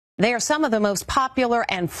They are some of the most popular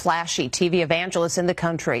and flashy TV evangelists in the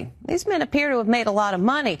country. These men appear to have made a lot of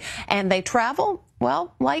money, and they travel,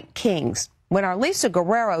 well, like kings. When our Lisa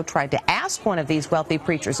Guerrero tried to ask one of these wealthy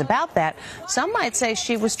preachers about that, some might say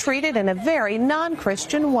she was treated in a very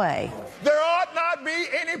non-Christian way. There ought not be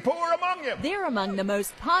any poor among you. They're among the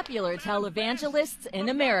most popular televangelists in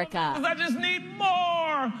America. I just need more.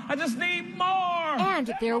 I just need more.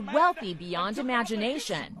 And they're wealthy beyond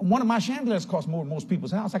imagination. One of my chandeliers costs more than most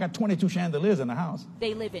people's house. I got 22 chandeliers in the house.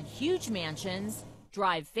 They live in huge mansions,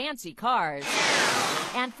 drive fancy cars,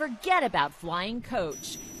 and forget about flying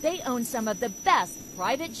coach. They own some of the best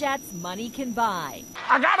private jets money can buy.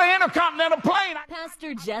 I got an intercontinental plane.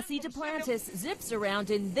 Pastor Jesse Duplantis zips around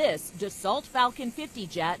in this Dassault Falcon 50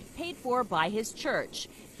 jet paid for by his church.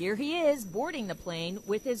 Here he is boarding the plane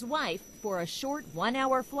with his wife for a short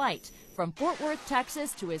 1-hour flight from Fort Worth,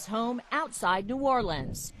 Texas to his home outside New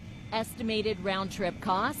Orleans. Estimated round-trip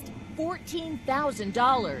cost,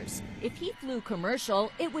 $14,000. If he flew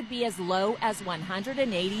commercial, it would be as low as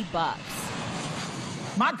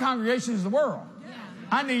 $180. My congregation is the world.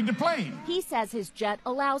 I need the plane. He says his jet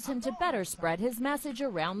allows him to better spread his message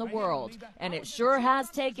around the world, and it sure has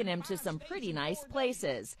taken him to some pretty nice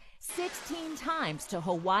places. 16 times to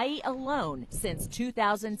Hawaii alone since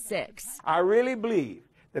 2006. I really believe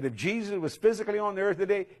that if Jesus was physically on the earth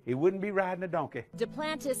today, he wouldn't be riding a donkey.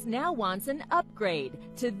 Duplantis now wants an upgrade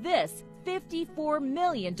to this $54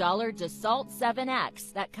 million Dassault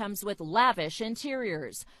 7X that comes with lavish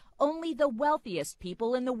interiors. Only the wealthiest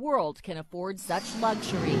people in the world can afford such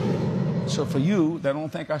luxury. So for you that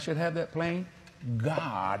don't think I should have that plane,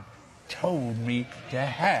 God told me to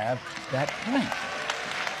have that plane.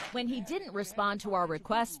 When he didn't respond to our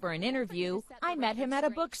request for an interview, I met him at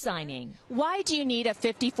a book signing. Why do you need a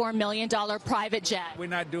 $54 million private jet? We're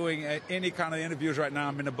not doing any kind of interviews right now.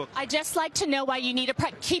 I'm in a book. I'd just like to know why you need a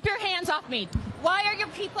keep your hands off me. Why are your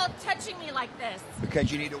people touching me like this?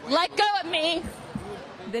 Because you need to wait. Let go of me.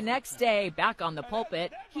 The next day, back on the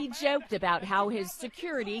pulpit, he joked about how his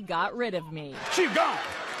security got rid of me. She's gone.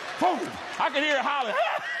 Boom. I could hear her holler.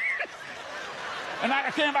 And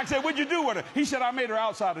I came back and said, what'd you do with her? He said, I made her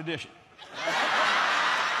outside edition.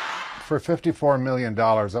 For $54 million,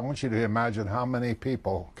 I want you to imagine how many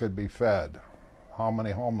people could be fed, how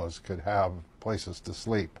many homeless could have places to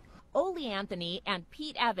sleep. Ole Anthony and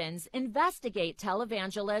Pete Evans investigate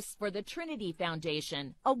televangelists for the Trinity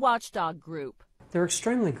Foundation, a watchdog group. They're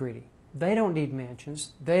extremely greedy. They don't need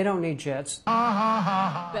mansions. They don't need jets.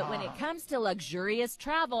 But when it comes to luxurious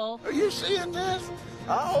travel... Are you seeing this?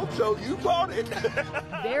 I hope so. You bought it.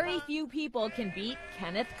 Very few people can beat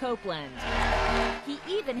Kenneth Copeland. He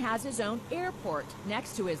even has his own airport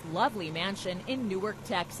next to his lovely mansion in Newark,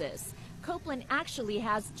 Texas. Copeland actually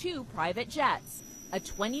has 2 private jets, a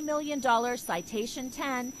 $20 million Citation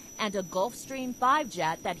 10 and a Gulfstream 5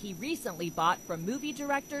 jet that he recently bought from movie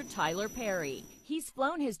director Tyler Perry. He's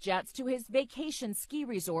flown his jets to his vacation ski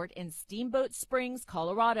resort in Steamboat Springs,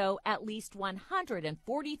 Colorado, at least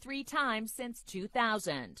 143 times since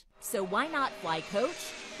 2000. So why not fly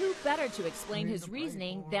coach? Who better to explain his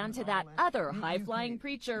reasoning than to that other high-flying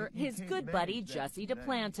preacher, his good buddy Jesse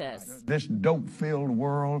Duplantis. This dope-filled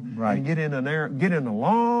world, right? And get in a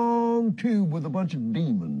long tube with a bunch of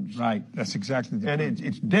demons. Right, that's exactly the And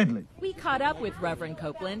it's deadly. We caught up with Reverend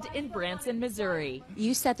Copeland in Branson, Missouri.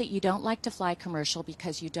 You said that you don't like to fly commercial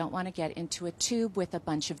because you don't want to get into a tube with a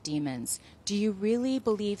bunch of demons. Do you really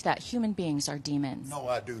believe that human beings are demons? No,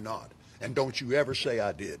 I do not. And don't you ever say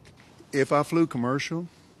I did. If I flew commercial,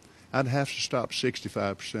 I'd have to stop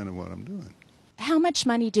 65% of what I'm doing. How much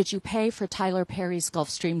money did you pay for Tyler Perry's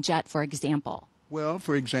Gulfstream jet, for example? Well,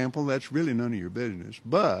 for example, that's really none of your business,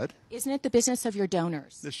 but... Isn't it the business of your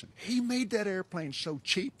donors? Listen, he made that airplane so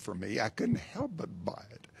cheap for me, I couldn't help but buy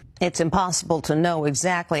it. It's impossible to know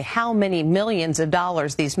exactly how many millions of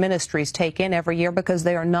dollars these ministries take in every year because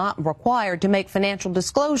they are not required to make financial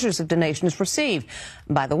disclosures of donations received.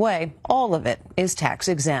 By the way, all of it is tax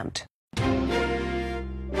exempt.